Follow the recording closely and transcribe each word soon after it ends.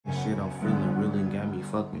shit I'm feeling really got me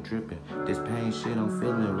fucking tripping. This pain shit I'm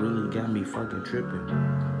feeling really got me fucking tripping.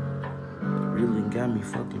 Really got me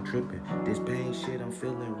fucking tripping. This pain shit I'm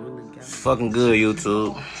feeling really got me fucking good,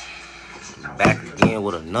 YouTube. Back again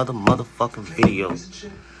with another motherfucking video.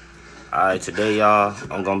 Alright, today y'all,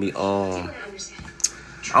 I'm gonna be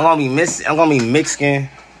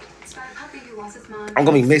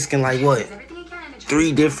mixing like what?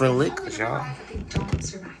 3 different liquors, y'all.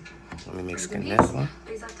 Let me mix in this one.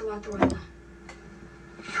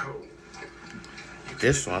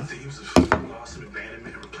 This one.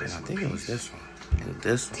 And I think it was this one. And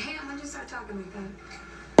this one.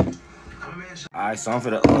 Alright, so I'm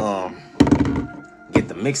finna get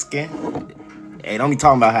the Mexican. Hey, don't be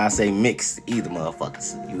talking about how I say mix either,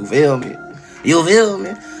 motherfuckers. You feel me? You feel me?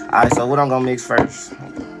 Alright, so what I'm gonna mix first?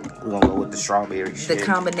 We're gonna go with the strawberry shit. The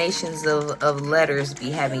combinations of letters be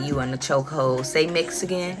having you on the chokehold. Say mix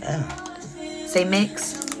again. Yeah. Say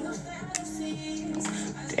mix.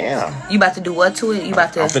 Damn. You about to do what to it? You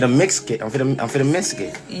about to? I'm finna mix it. I'm finna mix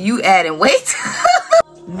it. You adding weight?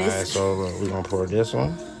 Alright, so we're gonna pour this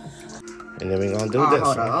one. And then we're gonna do this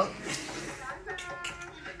one. On.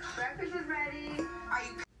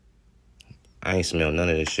 I ain't smell none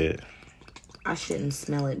of this shit. I shouldn't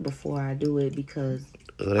smell it before I do it because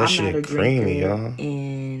that I'm shit not a creamy, drinker, y'all.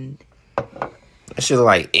 and that shit look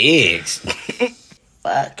like eggs.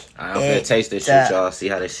 Fuck. I'm finna taste this shit, y'all. See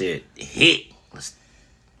how this shit hit.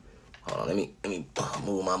 Hold on, let me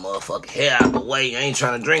move my motherfucking hair out the way. I ain't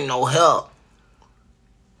trying to drink no help.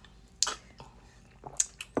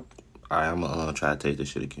 Alright, I'm gonna try to taste this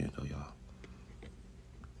shit again, though, y'all.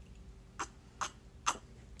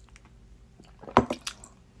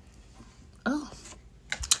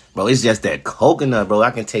 Bro, it's just that coconut, bro.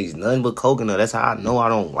 I can taste nothing but coconut. That's how I know I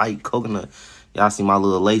don't like coconut. Y'all see my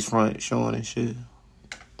little lace front showing and shit?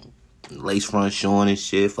 Lace front showing and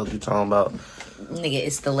shit. Fuck you talking about? Nigga,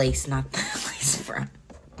 it's the lace, not the lace front.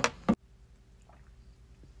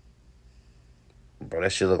 Bro,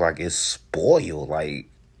 that shit look like it's spoiled. Like,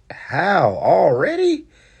 how? Already?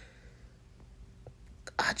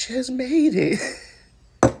 I just made it.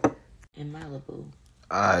 In Malibu.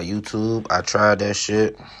 Alright, YouTube. I tried that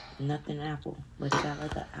shit. Nothing apple, but you got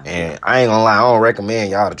like an apple. And I ain't gonna lie, I don't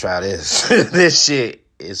recommend y'all to try this. This shit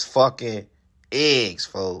is fucking eggs,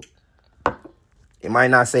 folks. It might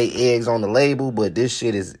not say eggs on the label, but this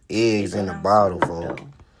shit is eggs in the bottle, folks.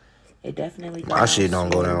 It definitely goes My shit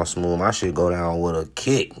don't go down smooth. My shit go down with a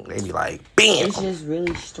kick. They be like, bam! It's just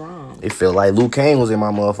really strong. It feel like Luke Kane was in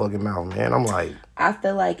my motherfucking mouth, man. I'm like... I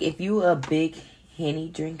feel like if you a big Henny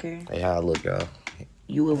drinker... Hey, how I look, y'all?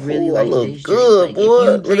 You will really like this drink. I look good,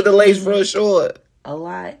 boy. Look at the lace front short. A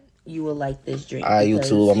lot, you will like this drink. All right,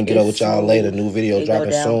 YouTube. I'm going to get up with y'all later. New video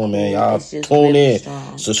dropping soon, man. Y'all tune really in.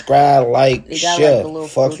 Strong. Subscribe, like, share.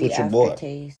 Like Fucks with your boy. Aftertaste.